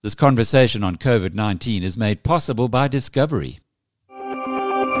This conversation on COVID-19 is made possible by Discovery.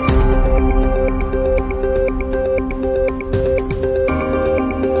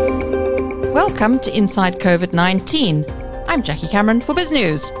 Welcome to Inside COVID-19. I'm Jackie Cameron for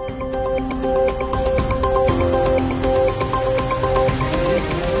BizNews.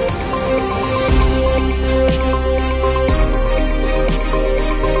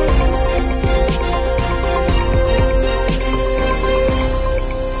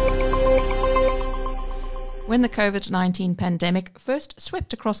 When the COVID-19 pandemic first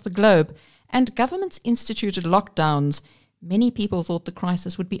swept across the globe and governments instituted lockdowns, many people thought the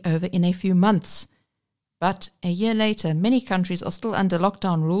crisis would be over in a few months. But a year later, many countries are still under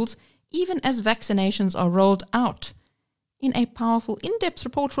lockdown rules, even as vaccinations are rolled out. In a powerful in-depth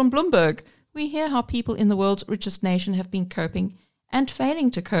report from Bloomberg, we hear how people in the world's richest nation have been coping and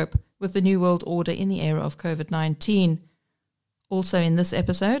failing to cope with the new world order in the era of COVID-19. Also in this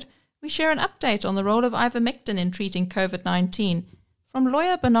episode, we share an update on the role of Ivermectin in treating COVID-19 from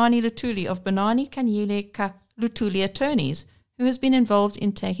lawyer Bonani Luthuli of Bonani, Khanyile, Luthuli Attorneys, who has been involved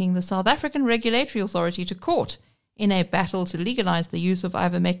in taking the South African Regulatory Authority to court in a battle to legalise the use of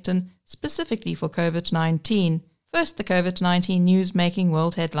Ivermectin specifically for COVID-19. First, the COVID-19 news making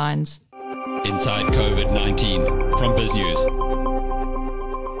world headlines. Inside COVID-19 from BizNews.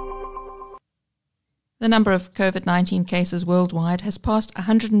 The number of COVID-19 cases worldwide has passed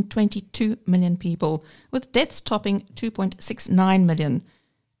 122 million people, with deaths topping 2.69 million.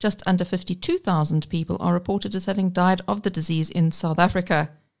 Just under 52,000 people are reported as having died of the disease in South Africa.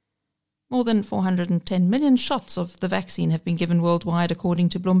 More than 410 million shots of the vaccine have been given worldwide, according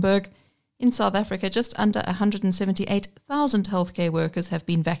to Bloomberg. In South Africa, just under 178,000 healthcare workers have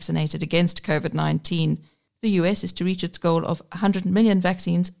been vaccinated against COVID-19. The US is to reach its goal of 100 million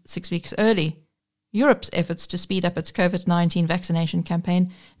vaccines 6 weeks early. Europe's efforts to speed up its COVID-19 vaccination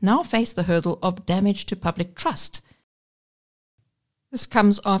campaign now face the hurdle of damage to public trust. This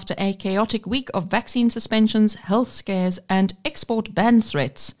comes after a chaotic week of vaccine suspensions, health scares, and export ban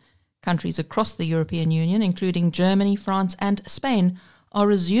threats. Countries across the European Union, including Germany, France, and Spain, are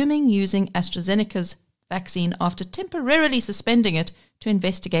resuming using AstraZeneca's vaccine after temporarily suspending it to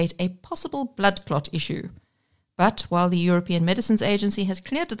investigate a possible blood clot issue. But while the European Medicines Agency has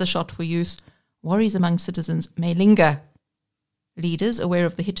cleared the shot for use, worries among citizens may linger. Leaders aware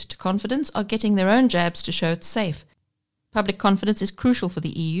of the hit to confidence are getting their own jabs to show it's safe. Public confidence is crucial for the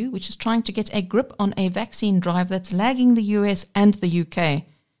EU, which is trying to get a grip on a vaccine drive that's lagging the US and the UK.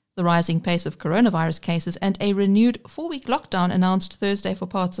 The rising pace of coronavirus cases and a renewed 4-week lockdown announced Thursday for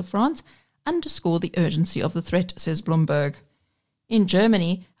parts of France underscore the urgency of the threat, says Bloomberg. In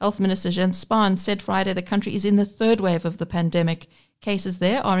Germany, Health Minister Jens Spahn said Friday the country is in the third wave of the pandemic. Cases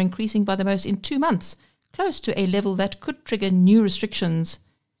there are increasing by the most in 2 months, close to a level that could trigger new restrictions.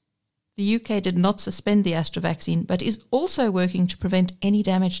 The UK did not suspend the Astra vaccine, but is also working to prevent any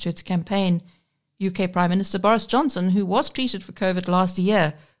damage to its campaign. UK Prime Minister Boris Johnson, who was treated for COVID last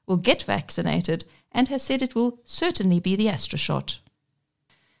year, will get vaccinated and has said it will certainly be the Astra shot.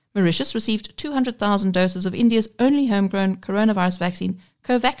 Mauritius received 200,000 doses of India's only homegrown coronavirus vaccine,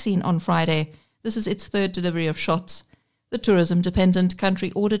 Covaxin, on Friday. This is its third delivery of shots. The tourism-dependent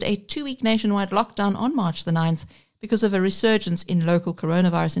country ordered a 2-week nationwide lockdown on March the 9th because of a resurgence in local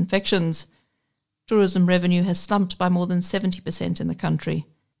coronavirus infections. Tourism revenue has slumped by more than 70% in the country.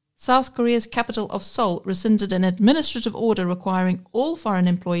 South Korea's capital of Seoul rescinded an administrative order requiring all foreign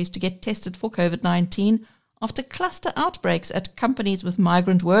employees to get tested for COVID-19 after cluster outbreaks at companies with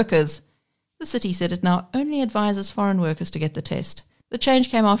migrant workers. The city said it now only advises foreign workers to get the test. The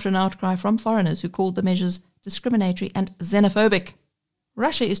change came after an outcry from foreigners who called the measures discriminatory and xenophobic.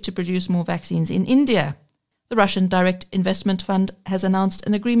 Russia is to produce more vaccines in India. The Russian Direct Investment Fund has announced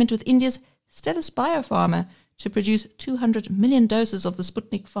an agreement with India's Stelis Biopharma to produce 200 million doses of the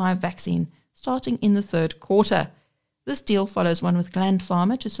Sputnik V vaccine, starting in the third quarter. This deal follows one with Gland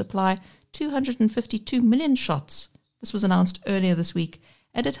Pharma to supply 252 million shots. This was announced earlier this week,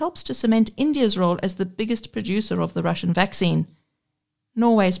 and it helps to cement India's role as the biggest producer of the Russian vaccine.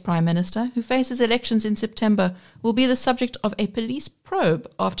 Norway's Prime Minister, who faces elections in September, will be the subject of a police probe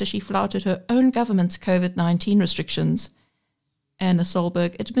after she flouted her own government's COVID-19 restrictions. Erna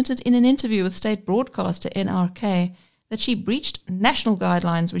Solberg admitted in an interview with state broadcaster NRK that she breached national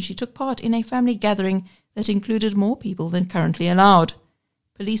guidelines when she took part in a family gathering that included more people than currently allowed.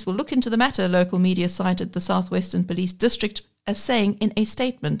 Police will look into the matter, local media cited the Southwestern Police District as saying in a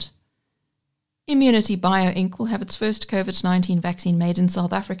statement. Immunity Bio Inc. will have its first COVID-19 vaccine made in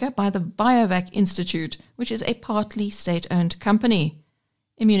South Africa by the BioVac Institute, which is a partly state-owned company.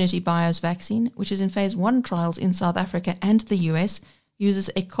 Immunity Bio's vaccine, which is in phase 1 trials in South Africa and the US, uses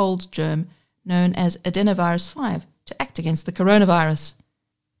a cold germ known as adenovirus 5 to act against the coronavirus.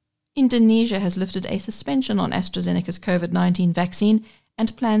 Indonesia has lifted a suspension on AstraZeneca's COVID-19 vaccine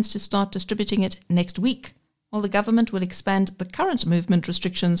and plans to start distributing it next week, while the government will expand the current movement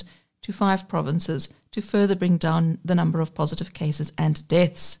restrictions to 5 provinces to further bring down the number of positive cases and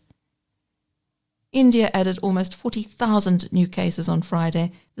deaths. India added almost 40,000 new cases on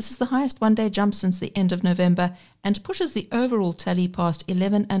Friday. This is the highest one-day jump since the end of November and pushes the overall tally past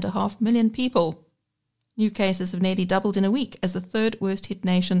 11.5 million people. New cases have nearly doubled in a week as the third worst-hit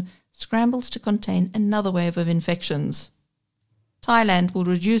nation scrambles to contain another wave of infections. Thailand will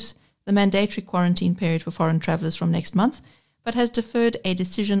reduce the mandatory quarantine period for foreign travellers from next month, but has deferred a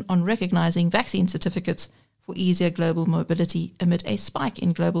decision on recognising vaccine certificates for easier global mobility amid a spike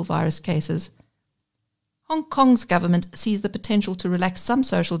in global virus cases. Hong Kong's government sees the potential to relax some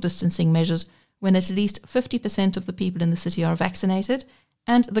social distancing measures when at least 50% of the people in the city are vaccinated,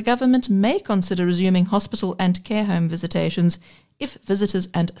 and the government may consider resuming hospital and care home visitations if visitors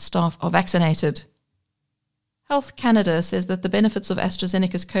and staff are vaccinated. Health Canada says that the benefits of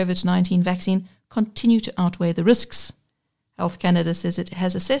AstraZeneca's COVID-19 vaccine continue to outweigh the risks. Health Canada says it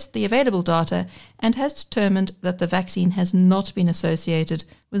has assessed the available data and has determined that the vaccine has not been associated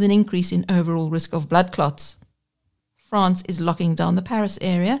with an increase in overall risk of blood clots. France is locking down the Paris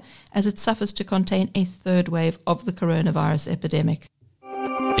area as it suffers to contain a third wave of the coronavirus epidemic.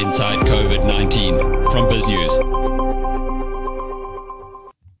 Inside COVID-19 from BizNews.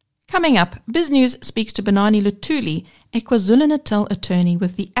 Coming up, BizNews speaks to Bonani Luthuli, a KwaZulu-Natal attorney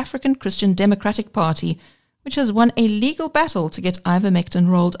with the African Christian Democratic Party, which has won a legal battle to get Ivermectin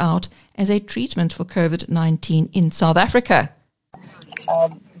rolled out as a treatment for COVID-19 in South Africa.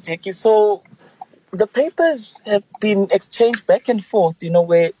 Jackie, so the papers have been exchanged back and forth,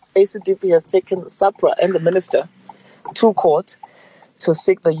 where ACDP has taken SAPRA and the minister to court to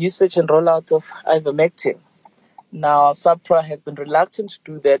seek the usage and rollout of Ivermectin. Now, SAPRA has been reluctant to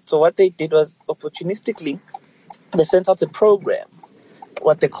do that. So what they did was, opportunistically, they sent out a program,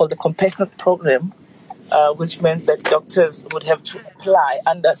 what they call the compassionate program, which meant that doctors would have to apply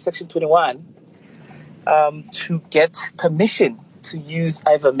under Section 21 to get permission to use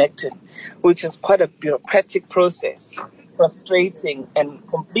Ivermectin, which is quite a bureaucratic process, frustrating and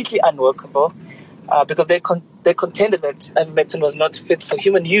completely unworkable, because they contended that Ivermectin was not fit for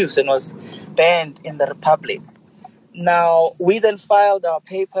human use and was banned in the Republic. Now, we then filed our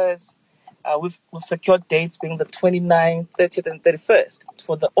papers. We've secured dates being the 29th, 30th, and 31st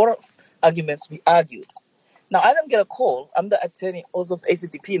for the oral arguments we argued. Now, I didn't get a call. I'm the attorney also of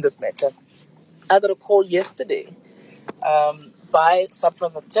ACDP in this matter. I got a call yesterday by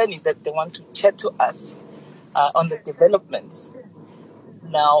SAPRA's attorneys that they want to chat to us on the developments.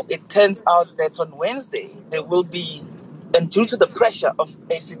 Now, it turns out that on Wednesday, there will be, and due to the pressure of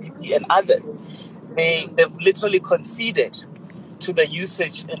ACDP and others, they've literally conceded to the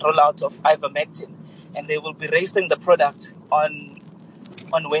usage and rollout of Ivermectin, and they will be raising the product on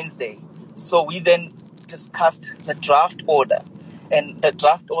Wednesday. So we then discussed the draft order, and the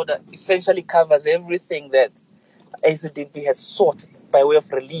draft order essentially covers everything that ACDP has sought by way of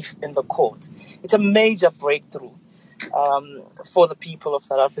relief in the court. It's a major breakthrough for the people of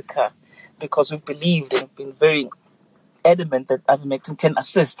South Africa, because we've believed and been very adamant that Ivermectin can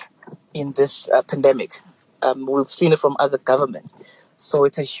assist in this pandemic. We've seen it from other governments. So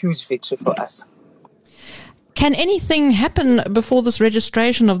it's a huge victory for us. Can anything happen before this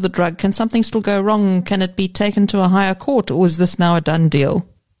registration of the drug? Can something still go wrong? Can it be taken to a higher court, or is this now a done deal?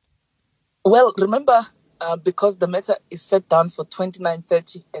 Well, remember, because the matter is set down for 29,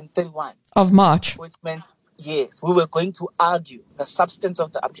 30, and 31 of March, which meant, yes, we were going to argue the substance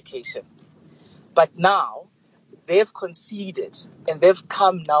of the application. But now they've conceded and they've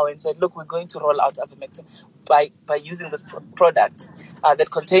come now and said, look, we're going to roll out Ivermectin by using this product that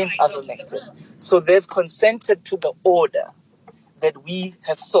contains Ivermectin. So they've consented to the order that we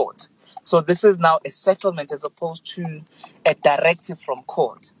have sought. So this is now a settlement as opposed to a directive from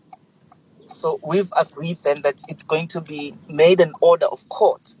court. So we've agreed then that it's going to be made an order of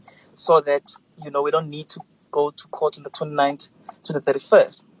court so that, we don't need to go to court on the 29th to the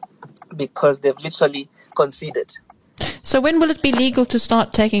 31st because they've literally conceded. So when will it be legal to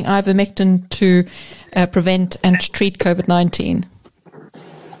start taking Ivermectin to prevent and treat COVID-19?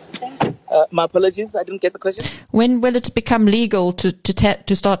 My apologies, I didn't get the question. When will it become legal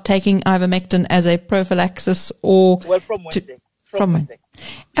to start taking Ivermectin as a prophylaxis or? Well, from Wednesday. From Wednesday.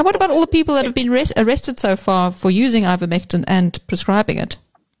 And what about all the people that have been arrested so far for using Ivermectin and prescribing it?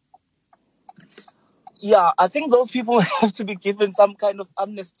 Yeah, I think those people have to be given some kind of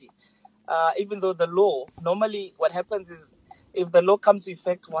amnesty. Even though the law, normally what happens is if the law comes to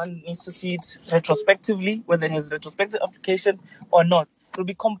effect, one needs to see it retrospectively, whether it has retrospective application or not. It will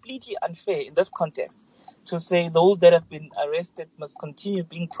be completely unfair in this context to say those that have been arrested must continue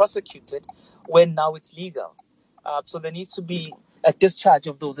being prosecuted when now it's legal. So there needs to be a discharge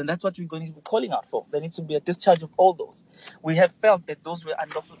of those, and that's what we're going to be calling out for. There needs to be a discharge of all those. We have felt that those were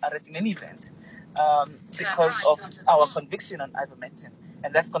unlawful arrests in any event because of our conviction on ivermectin,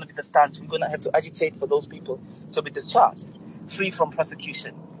 and that's going to be the stance. We're going to have to agitate for those people to be discharged, free from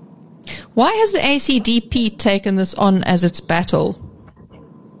prosecution. Why has the ACDP taken this on as its battle?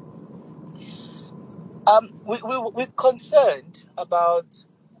 We're concerned about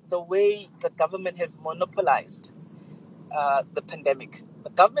the way the government has monopolized the pandemic. The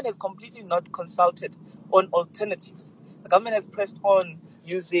government has completely not consulted on alternatives. The government has pressed on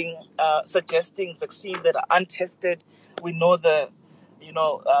using, suggesting vaccines that are untested. We know the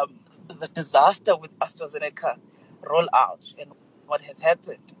disaster with AstraZeneca rollout and what has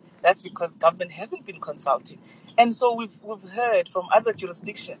happened. That's because government hasn't been consulting. And so we've heard from other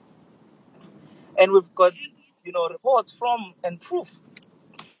jurisdictions, and we've got reports from and proof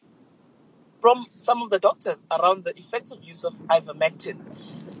from some of the doctors around the effective use of ivermectin,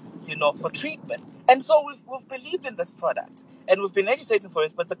 for treatment. And so we've believed in this product and we've been agitating for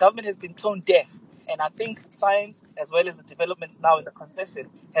it, but the government has been tone deaf. And I think science, as well as the developments now in the concession,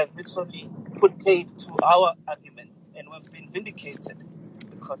 have literally put paid to our arguments, and we've been vindicated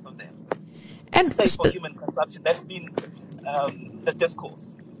because of them. And safe for human consumption. That's been the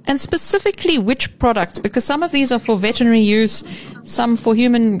discourse. And specifically which products? Because some of these are for veterinary use, some for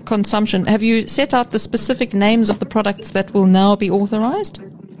human consumption. Have you set out the specific names of the products that will now be authorized?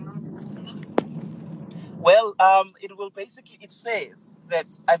 Well, it says that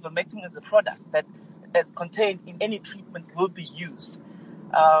ivermectin is a product that is contained in any treatment will be used.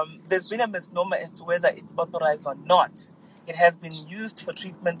 There's been a misnomer as to whether it's authorized or not. It has been used for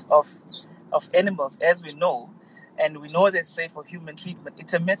treatment of animals, as we know, and we know that it's safe for human treatment.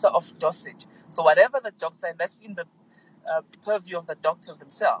 It's a matter of dosage. So whatever the doctor, and that's in the purview of the doctors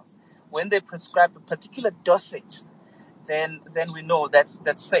themselves, when they prescribe a particular dosage, then we know that's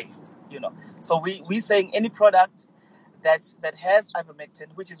safe. So we saying any product that has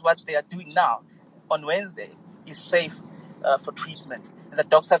ivermectin, which is what they are doing now on Wednesday, is safe for treatment. And the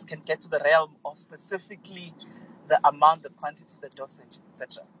doctors can get to the realm of specifically the amount, the quantity, the dosage,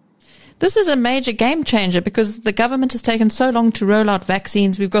 etc. This is a major game changer because the government has taken so long to roll out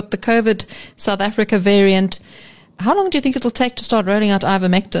vaccines. We've got the COVID South Africa variant. How long do you think it'll take to start rolling out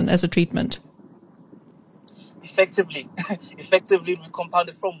ivermectin as a treatment? Effectively, we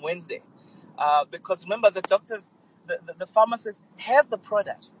compounded from Wednesday. Because remember, the doctors, the pharmacists have the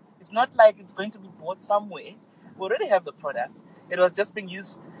product. It's not like it's going to be bought somewhere. We already have the product. It was just being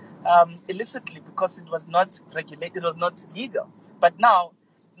used illicitly because it was not regulated, it was not legal. But now,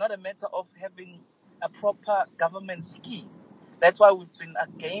 not a matter of having a proper government scheme. That's why we've been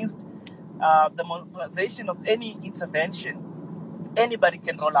against the monopolization of any intervention. Anybody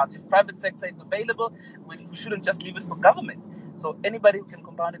can roll out. If private sector is available, we shouldn't just leave it for government. So anybody who can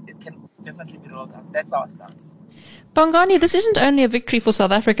compound it, it can definitely be rolled out. That's our stance. Bonani, this isn't only a victory for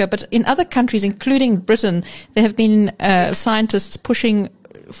South Africa, but in other countries, including Britain, there have been scientists pushing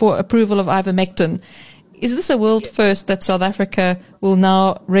for approval of ivermectin. Is this a world first that South Africa will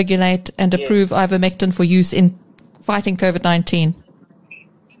now regulate and approve ivermectin for use in fighting COVID-19?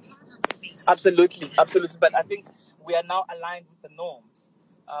 Absolutely. But I think we are now aligned with the norms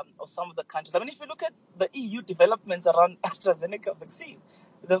of some of the countries. I mean, if you look at the EU developments around AstraZeneca vaccine,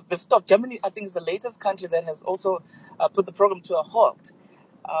 they've stopped. Germany, I think, is the latest country that has also put the program to a halt.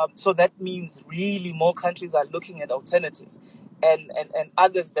 So that means really more countries are looking at alternatives. And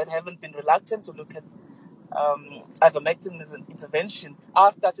others that haven't been reluctant to look at ivermectin as an intervention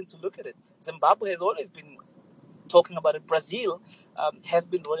are starting to look at it. Zimbabwe has always been talking about it. Brazil has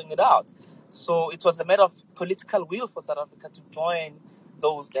been rolling it out. So it was a matter of political will for South Africa to join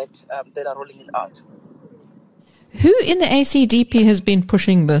those that are rolling it out. Who in the ACDP has been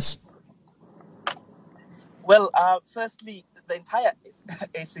pushing this? Well, firstly, the entire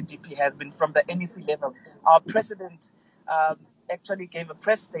ACDP has been from the NEC level. Our president actually gave a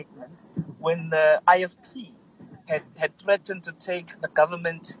press statement when the IFP had threatened to take the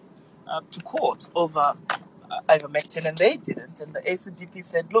government to court over ivermectin, and they didn't. And the ACDP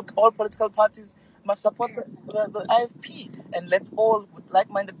said, look, all political parties must support the IFP, and let's all, with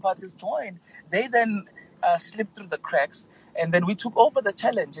like-minded parties, join. They then slipped through the cracks, and then we took over the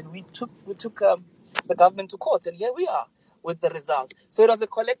challenge, and we took the government to court, and here we are with the results. So it was a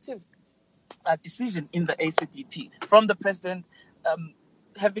collective decision in the ACDP, from the president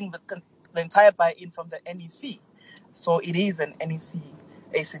having the entire buy-in from the NEC. So it is an NEC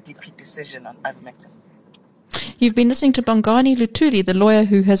ACDP decision on ivermectin. You've been listening to Bonani Luthuli, the lawyer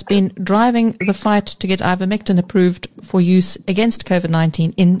who has been driving the fight to get ivermectin approved for use against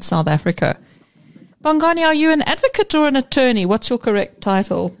COVID-19 in South Africa. Bonani, are you an advocate or an attorney? What's your correct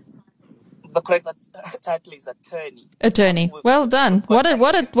title? The correct title is attorney. Attorney. Well done. What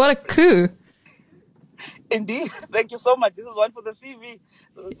a coup. Indeed. Thank you so much. This is one for the CV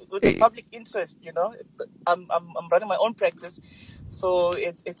with the public interest, you know. I'm running my own practice, so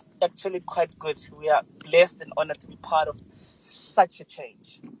it's actually quite good. We are blessed and honored to be part of such a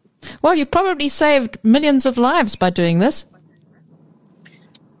change. Well, you probably saved millions of lives by doing this.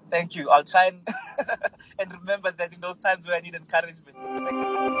 Thank you. I'll try and, and remember that in those times where I need encouragement. Thank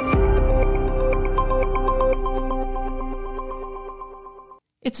you.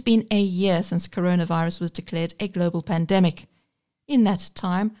 It's been a year since coronavirus was declared a global pandemic. In that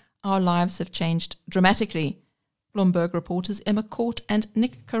time, our lives have changed dramatically. Bloomberg reporters Emma Court and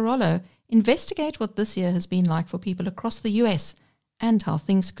Nick Carollo investigate what this year has been like for people across the US and how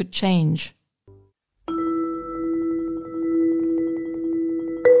things could change.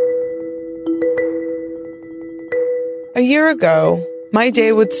 A year ago, my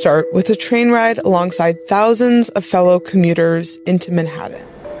day would start with a train ride alongside thousands of fellow commuters into Manhattan.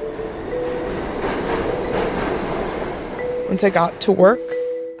 Once I got to work,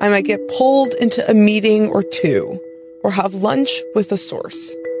 I might get pulled into a meeting or two, or have lunch with a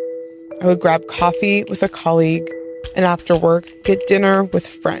source. I would grab coffee with a colleague, and after work, get dinner with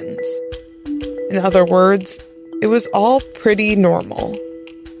friends. In other words, it was all pretty normal.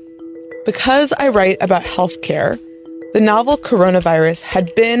 Because I write about healthcare, the novel coronavirus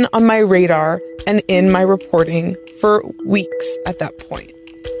had been on my radar and in my reporting for weeks at that point.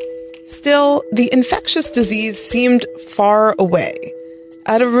 Still, the infectious disease seemed far away,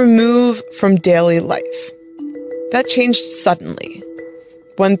 at a remove from daily life. That changed suddenly.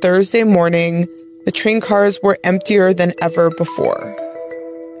 One Thursday morning, the train cars were emptier than ever before.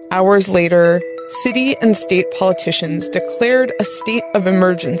 Hours later, city and state politicians declared a state of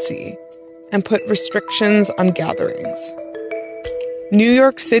emergency and put restrictions on gatherings. New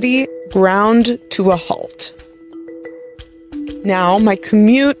York City ground to a halt. Now, my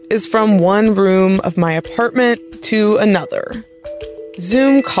commute is from one room of my apartment to another.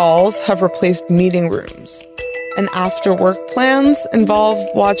 Zoom calls have replaced meeting rooms, and after-work plans involve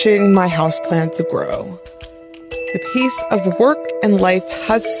watching my houseplants grow. The pace of work and life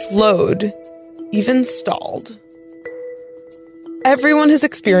has slowed, even stalled. Everyone has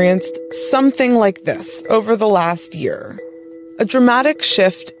experienced something like this over the last year. A dramatic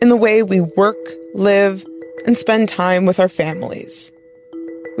shift in the way we work, live, and spend time with our families.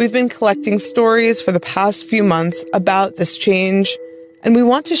 We've been collecting stories for the past few months about this change, and we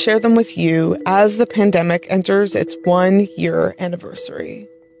want to share them with you as the pandemic enters its 1-year anniversary.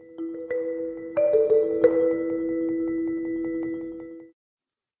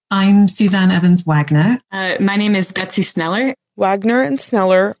 I'm Suzanne Evans-Wagner. My name is Betsy Sneller. Wagner and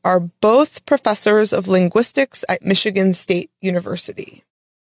Sneller are both professors of linguistics at Michigan State University.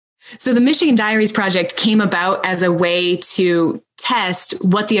 So the Michigan Diaries Project came about as a way to test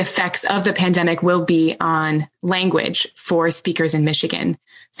what the effects of the pandemic will be on language for speakers in Michigan.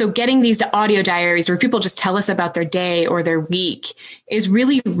 So getting these audio diaries where people just tell us about their day or their week is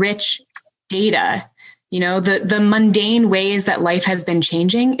really rich data. You know, the mundane ways that life has been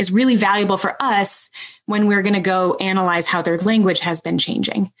changing is really valuable for us when we're going to go analyze how their language has been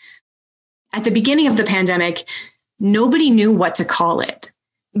changing. At the beginning of the pandemic, nobody knew what to call it.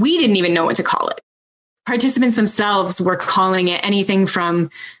 We didn't even know what to call it. Participants themselves were calling it anything from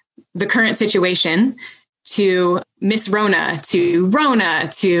the current situation to Miss Rona, to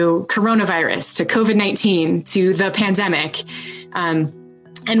coronavirus, to COVID-19, to the pandemic.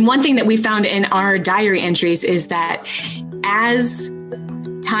 And one thing that we found in our diary entries is that as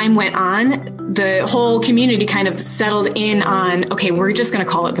time went on, the whole community kind of settled in on, okay, we're just going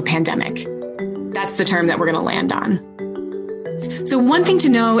to call it the pandemic. That's the term that we're going to land on. So one thing to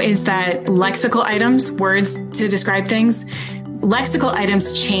know is that lexical items, words to describe things, lexical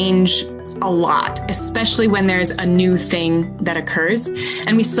items change a lot, especially when there's a new thing that occurs.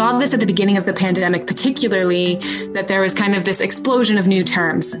 And we saw this at the beginning of the pandemic, particularly that there was kind of this explosion of new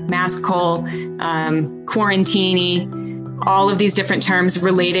terms, mask hole, quarantini, all of these different terms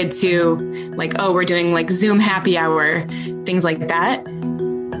related to like, oh, we're doing like Zoom happy hour, things like that.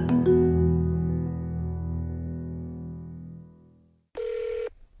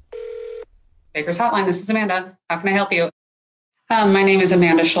 Baker's Hotline, this is Amanda. How can I help you? My name is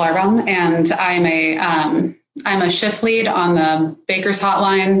Amanda Schlarbaum, and I'm I'm a shift lead on the Baker's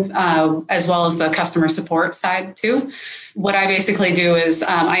Hotline, as well as the customer support side too. What I basically do is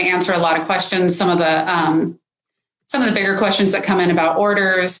I answer a lot of questions. Some of the bigger questions that come in about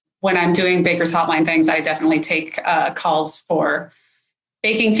orders. When I'm doing Baker's Hotline things, I definitely take calls for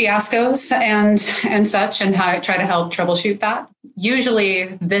baking fiascos and such, and how I try to help troubleshoot that. Usually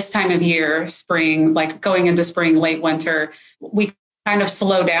this time of year, spring, like going into spring, late winter, we kind of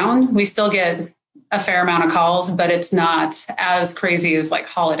slow down. We still get a fair amount of calls, but it's not as crazy as like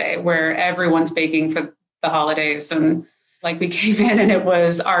holiday, where everyone's baking for the holidays. And like we came in and it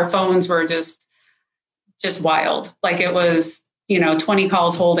was, our phones were just wild. Like it was, 20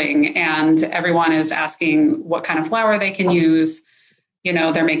 calls holding, and everyone is asking what kind of flour they can use.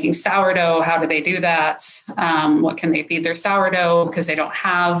 They're making sourdough. How do they do that? What can they feed their sourdough? Because they don't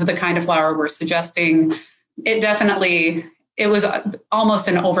have the kind of flour we're suggesting. It was almost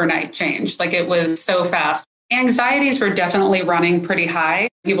an overnight change. Like it was so fast. Anxieties were definitely running pretty high.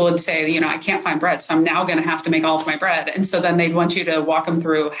 People would say, I can't find bread, so I'm now going to have to make all of my bread. And so then they'd want you to walk them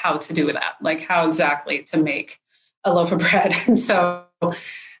through how to do that, like how exactly to make a loaf of bread. And so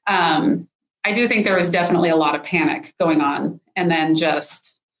I do think there was definitely a lot of panic going on, and then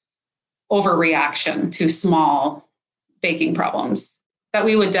just overreaction to small baking problems that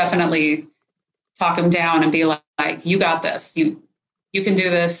we would definitely talk them down and be like, you got this, you can do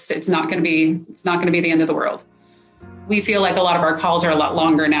this. It's not going to be the end of the world. We feel like a lot of our calls are a lot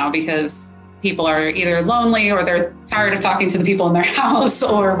longer now because people are either lonely or they're tired of talking to the people in their house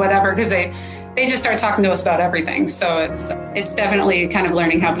or whatever, because they just start talking to us about everything. So it's definitely kind of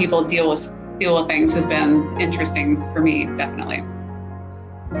learning how people deal with things has been interesting for me, definitely.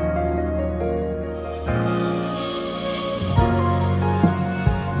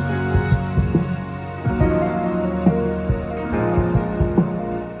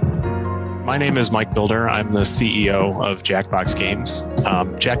 My name is Mike Builder. I'm the CEO of Jackbox Games.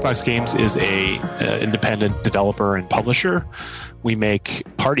 Jackbox Games is a independent developer and publisher. We make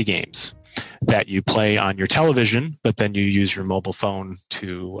party games that you play on your television, but then you use your mobile phone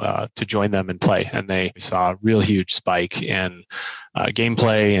to join them and play. And they saw a real huge spike in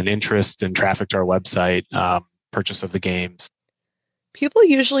gameplay and interest and traffic to our website, purchase of the games. People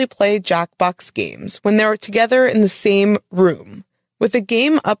usually play Jackbox Games when they're together in the same room, with a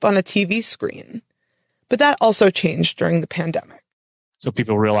game up on a TV screen. But that also changed during the pandemic. So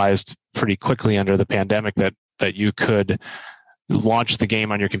people realized pretty quickly under the pandemic that you could launch the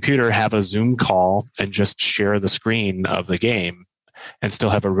game on your computer, have a Zoom call, and just share the screen of the game and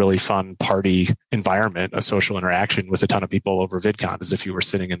still have a really fun party environment, a social interaction with a ton of people over VidCon, as if you were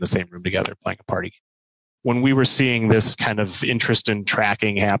sitting in the same room together playing a party game. When we were seeing this kind of interest in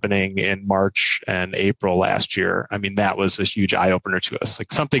tracking happening in March and April last year, I mean, that was a huge eye-opener to us.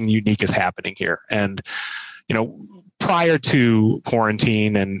 Like, something unique is happening here. And, prior to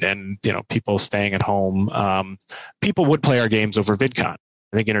quarantine and people staying at home, people would play our games over VidCon.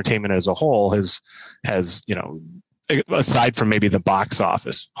 I think entertainment as a whole has aside from maybe the box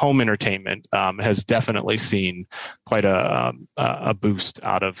office, home entertainment has definitely seen quite a boost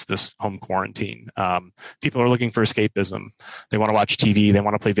out of this home quarantine. People are looking for escapism. They want to watch TV. They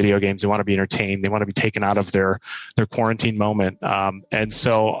want to play video games. They want to be entertained. They want to be taken out of their quarantine moment. And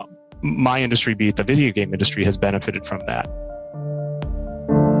so my industry, be it the video game industry, has benefited from that.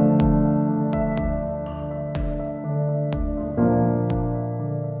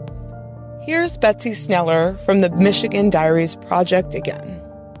 Here's Betsy Sneller from the Michigan Diaries Project again.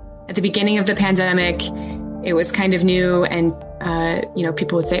 At the beginning of the pandemic, it was kind of new, and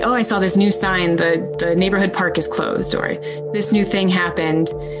people would say, "Oh, I saw this new sign. The neighborhood park is closed," or "This new thing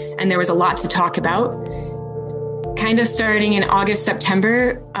happened," and there was a lot to talk about. Kind of starting in August,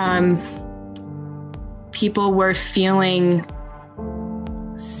 September, people were feeling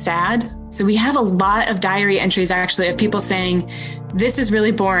sad. So we have a lot of diary entries, actually, of people saying, "This is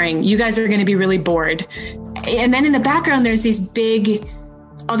really boring. You guys are going to be really bored." And then in the background, there's these big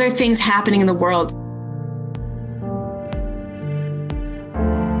other things happening in the world.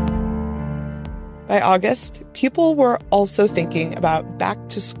 By August, people were also thinking about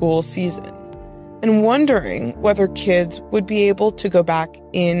back-to-school season and wondering whether kids would be able to go back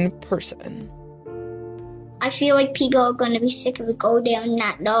in person. I feel like people are going to be sick if we go there and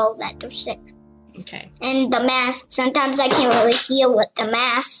not know that they're sick. Okay. And the mask, sometimes I can't really hear with the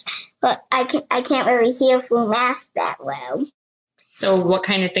mask, but I can't really hear through mask that well. So what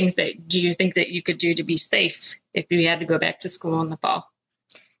kind of things do you think that you could do to be safe if you had to go back to school in the fall?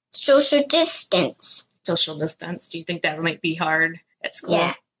 Social distance. Social distance. Do you think that might be hard at school?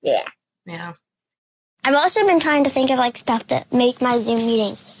 Yeah. Yeah. I've also been trying to think of stuff that make my Zoom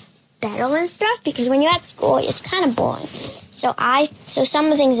meetings better and stuff, because when you're at school, it's kind of boring. So some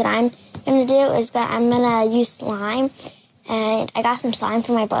of the things that I'm going to do is that I'm going to use slime, and I got some slime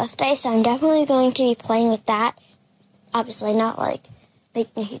for my birthday, so I'm definitely going to be playing with that. Obviously not like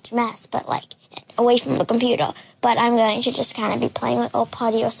making a huge mess, but like away from the computer. But I'm going to just kind of be playing with old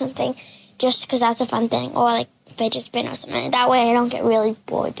putty or something, just because that's a fun thing, or like fidget spin or something. That way I don't get really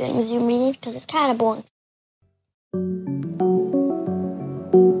bored doing Zoom meetings, because it's kind of boring.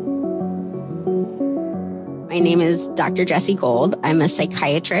 My name is Dr. Jessie Gold. I'm a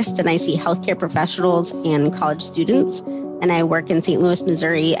psychiatrist, and I see healthcare professionals and college students. And I work in St. Louis,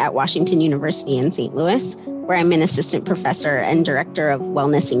 Missouri at Washington University in St. Louis, where I'm an assistant professor and director of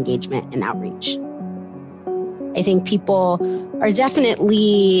wellness engagement and outreach. I think people are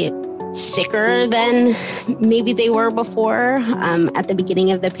definitely sicker than maybe they were before. At the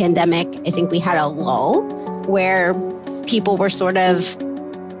beginning of the pandemic, I think we had a lull where people were sort of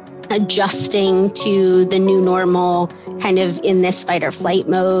adjusting to the new normal, kind of in this fight or flight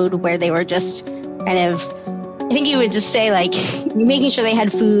mode, where they were just kind of, I think you would just say, like, making sure they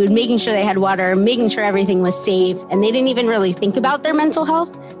had food, making sure they had water, making sure everything was safe. And they didn't even really think about their mental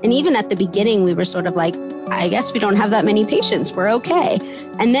health. And even at the beginning, we were sort of like, I guess we don't have that many patients. We're okay.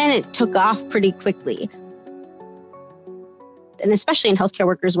 And then it took off pretty quickly. And especially in healthcare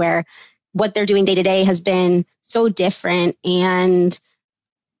workers, where what they're doing day to day has been so different and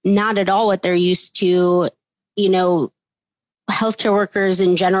not at all what they're used to. You know, healthcare workers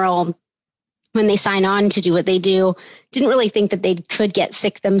in general, when they sign on to do what they do, didn't really think that they could get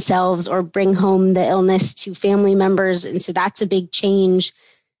sick themselves or bring home the illness to family members. And so that's a big change.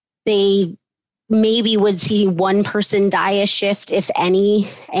 They maybe would see one person die a shift, if any,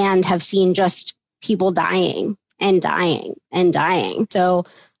 and have seen just people dying and dying and dying. So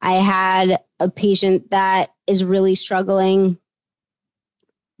I had a patient that is really struggling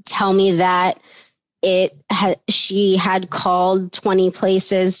tell me that she had called 20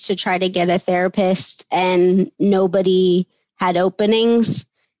 places to try to get a therapist, and nobody had openings.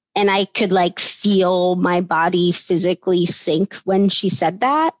 And I could like feel my body physically sink when she said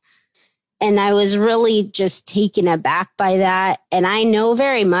that. And I was really just taken aback by that. And I know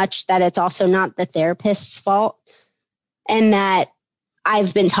very much that it's also not the therapist's fault, and that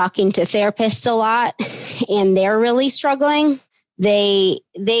I've been talking to therapists a lot, and they're really struggling. They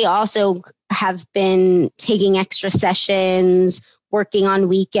also have been taking extra sessions, working on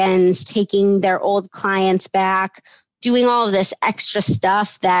weekends, taking their old clients back, doing all of this extra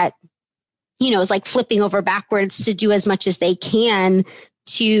stuff that, you know, is like flipping over backwards to do as much as they can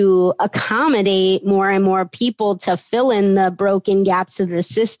to accommodate more and more people to fill in the broken gaps of the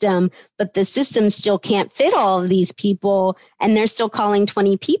system. But the system still can't fit all of these people, and they're still calling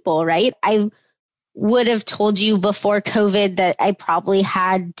 20 people, right? I would have told you before COVID that I probably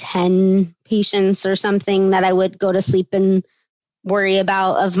had 10 patients or something that I would go to sleep and worry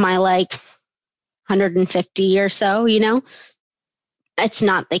about of my like 150 or so, you know. It's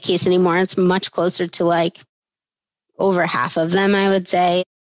not the case anymore. It's much closer to like over half of them, I would say.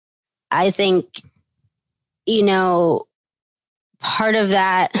 I think, you know, part of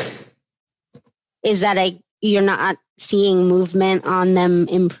that is that you're not seeing movement on them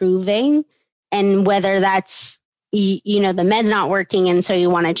improving. And whether that's, you know, the med's not working and so you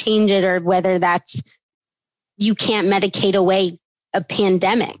want to change it, or whether that's you can't medicate away a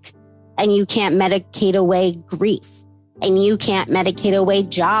pandemic, and you can't medicate away grief, and you can't medicate away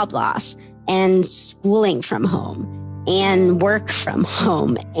job loss and schooling from home and work from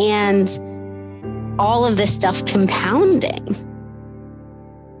home and all of this stuff compounding.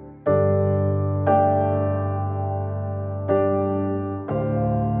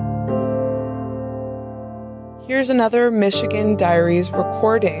 Here's another Michigan Diaries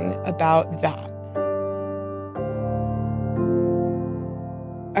recording about that.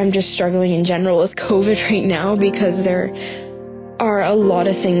 I'm just struggling in general with COVID right now because there are a lot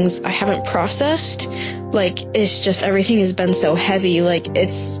of things I haven't processed. Like, it's just everything has been so heavy. Like,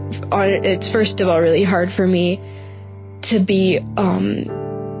 it's first of all really hard for me to be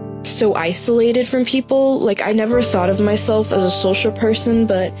so isolated from people. Like, I never thought of myself as a social person,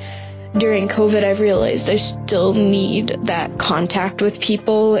 but during COVID, I've realized I still need that contact with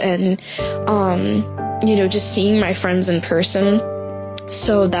people and, you know, just seeing my friends in person.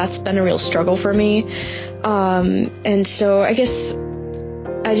 So that's been a real struggle for me. And so I guess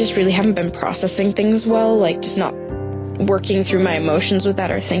I just really haven't been processing things well, like just not working through my emotions with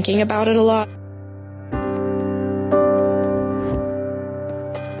that or thinking about it a lot.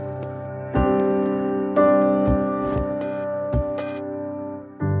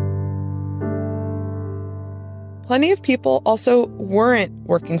 Plenty of people also weren't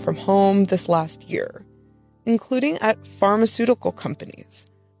working from home this last year, including at pharmaceutical companies,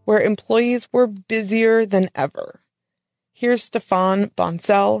 where employees were busier than ever. Here's Stefan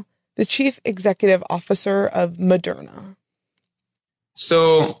Bonsell, the chief executive officer of Moderna.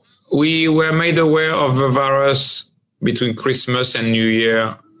 So we were made aware of the virus between Christmas and New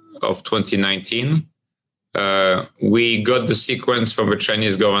Year of 2019. We got the sequence from the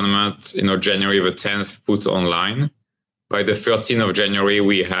Chinese government, January the 10th, put online. By the 13th of January,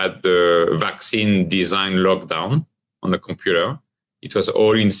 we had the vaccine design lockdown on the computer. It was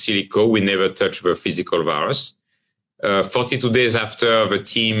all in silico. We never touched the physical virus. 42 days after, the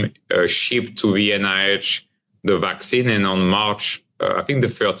team shipped to the NIH the vaccine, and on March, I think the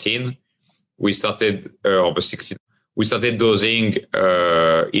 13th, we started, or the 16th, we started dosing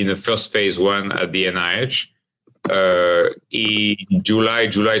in the first phase 1 at the NIH. In July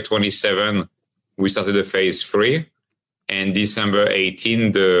 27, we started the phase 3, and December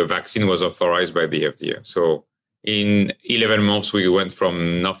 18, the vaccine was authorized by the FDA. So in 11 months, we went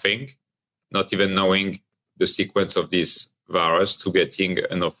from nothing, not even knowing the sequence of this virus, to getting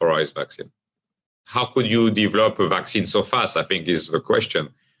an authorized vaccine. How could you develop a vaccine so fast, I think, is the question.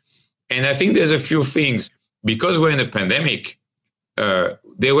 And I think there's a few things. Because we're in a pandemic,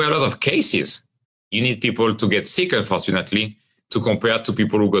 there were a lot of cases. You need people to get sick, unfortunately, to compare to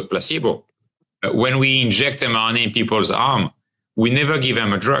people who got placebo. When we inject mRNA in people's arm, we never give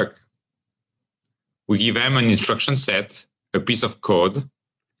them a drug. We give them an instruction set, a piece of code,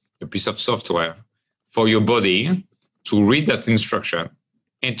 a piece of software for your body to read that instruction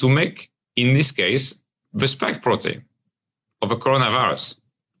and to make, in this case, the spike protein of a coronavirus.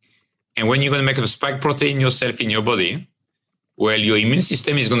 And when you're going to make a spike protein yourself in your body, well, your immune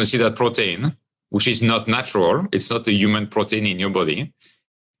system is going to see that protein, which is not natural. It's not a human protein in your body.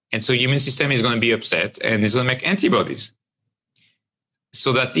 And so your immune system is going to be upset and it's going to make antibodies.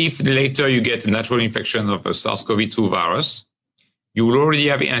 So that if later you get a natural infection of a SARS-CoV-2 virus, you will already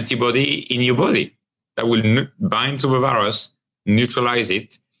have an antibody in your body that will bind to the virus, neutralize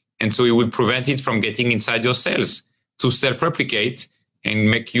it, and so it will prevent it from getting inside your cells to self-replicate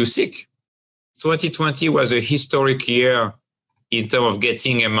and make you sick. 2020 was a historic year in terms of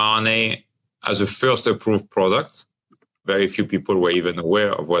getting mRNA as a first approved product. Very few people were even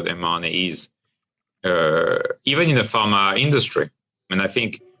aware of what mRNA is, even in the pharma industry. And I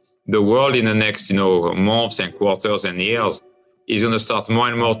think the world in the next, months and quarters and years is going to start more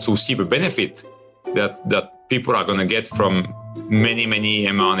and more to see the benefit that people are going to get from many, many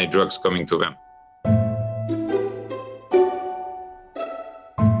mRNA drugs coming to them.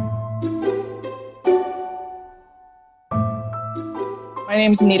 My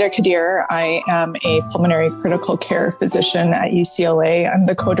name is Nita Kadir. I am a pulmonary critical care physician at UCLA. I'm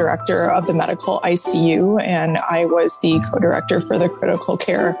the co-director of the medical ICU, and I was the co-director for the critical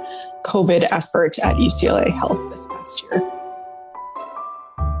care COVID effort at UCLA Health this past year.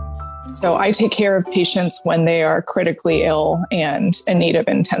 So I take care of patients when they are critically ill and in need of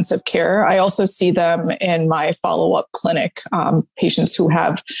intensive care. I also see them in my follow-up clinic, patients who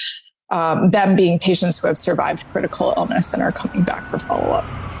have them being patients who have survived critical illness and are coming back for follow-up.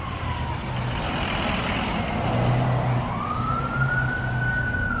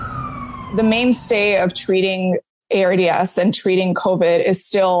 The mainstay of treating ARDS and treating COVID is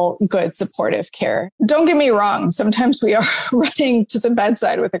still good supportive care. Don't get me wrong. Sometimes we are running to the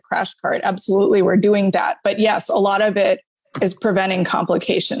bedside with a crash cart. Absolutely, we're doing that. But yes, a lot of it is preventing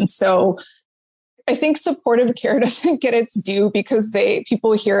complications. So I think supportive care doesn't get its due because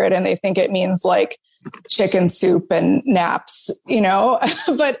people hear it and they think it means like chicken soup and naps,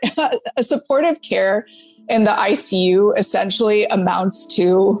 but a supportive care in the ICU essentially amounts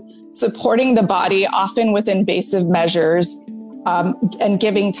to supporting the body, often with invasive measures, and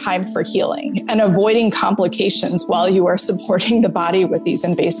giving time for healing and avoiding complications while you are supporting the body with these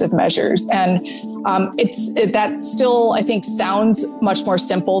invasive measures. And that still, I think, sounds much more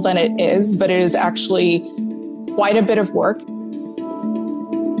simple than it is, but it is actually quite a bit of work.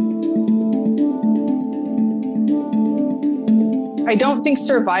 I don't think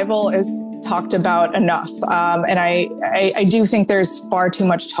survival is talked about enough. And I do think there's far too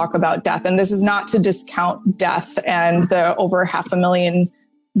much talk about death. And this is not to discount death and the over 500,000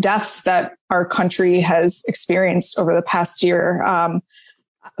 deaths that our country has experienced over the past year.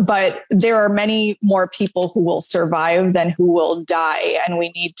 But there are many more people who will survive than who will die. And we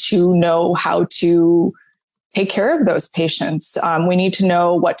need to know how to take care of those patients. We need to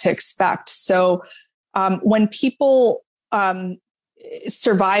know what to expect. So when people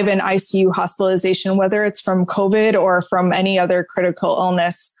survive an ICU hospitalization, whether it's from COVID or from any other critical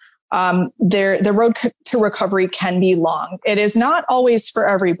illness, the road to recovery can be long. It is not always for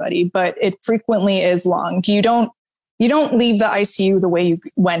everybody, but it frequently is long. You don't leave the ICU the way you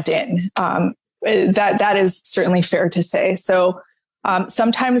went in. That is certainly fair to say. So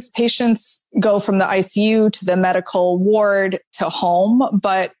sometimes patients go from the ICU to the medical ward to home,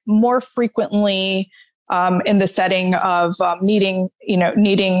 but more frequently in the setting of needing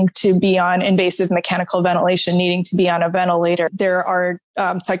to be on invasive mechanical ventilation, needing to be on a ventilator. There are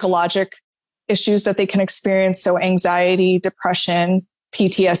psychologic issues that they can experience. So anxiety, depression,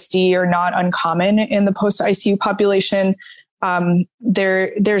 PTSD are not uncommon in the post-ICU population.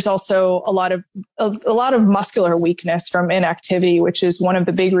 There's also a lot of muscular weakness from inactivity, which is one of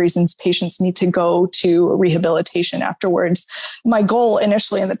the big reasons patients need to go to rehabilitation afterwards. My goal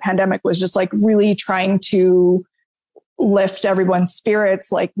initially in the pandemic was just like really trying to lift everyone's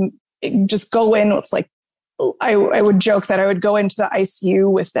spirits, like just go in with like, I would joke that I would go into the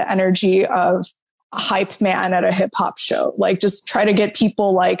ICU with the energy of a hype man at a hip hop show, like just try to get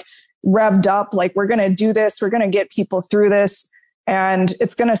people like revved up, like we're going to do this. We're going to get people through this and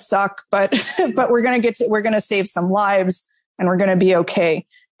it's going to suck, but we're going to save some lives and we're going to be okay.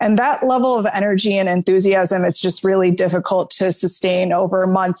 And that level of energy and enthusiasm, it's just really difficult to sustain over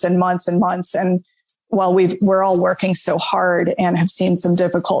months and months and months. And while we're all working so hard and have seen some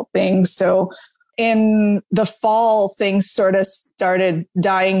difficult things. So in the fall, things sort of started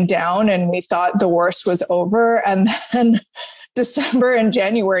dying down and we thought the worst was over. And then December and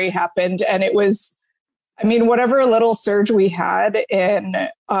January happened, and it was, I mean, whatever little surge we had in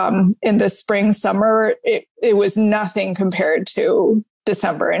the spring, summer, it was nothing compared to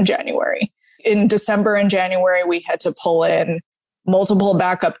December and January. In December and January, we had to pull in multiple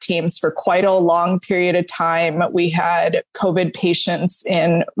backup teams for quite a long period of time. We had COVID patients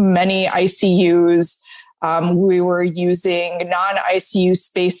in many ICUs. We were using non-ICU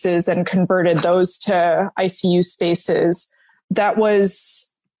spaces and converted those to ICU spaces. That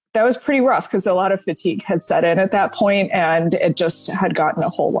was pretty rough because a lot of fatigue had set in at that point and it just had gotten a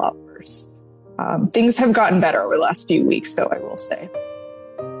whole lot worse. Things have gotten better over the last few weeks, though, I will say.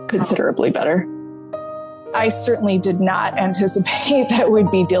 Considerably better. I certainly did not anticipate that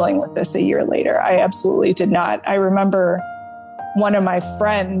we'd be dealing with this a year later. I absolutely did not. I remember one of my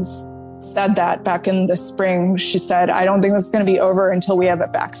friends said that back in the spring. She said, I don't think this is going to be over until we have a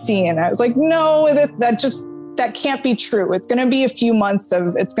vaccine. I was like, no, that can't be true. It's going to be a few months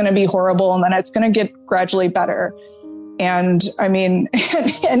of it's going to be horrible and then it's going to get gradually better. And I mean,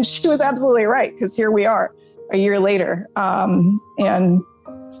 and she was absolutely right because here we are a year later and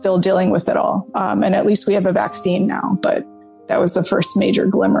still dealing with it all. And at least we have a vaccine now, but that was the first major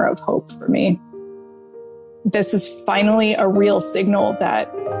glimmer of hope for me. This is finally a real signal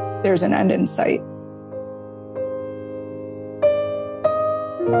that there's an end in sight.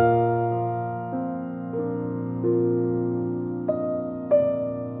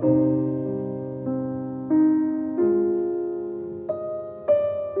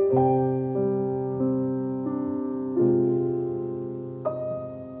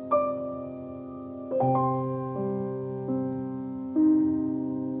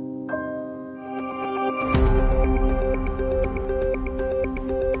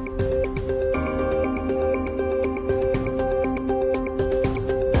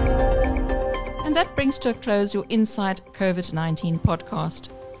 And that brings to a close your Inside COVID-19 podcast.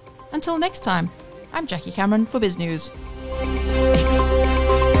 Until next time, I'm Jackie Cameron for Biz News.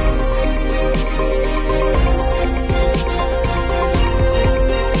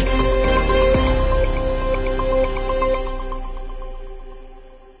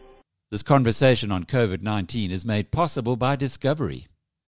 This conversation on COVID-19 is made possible by Discovery.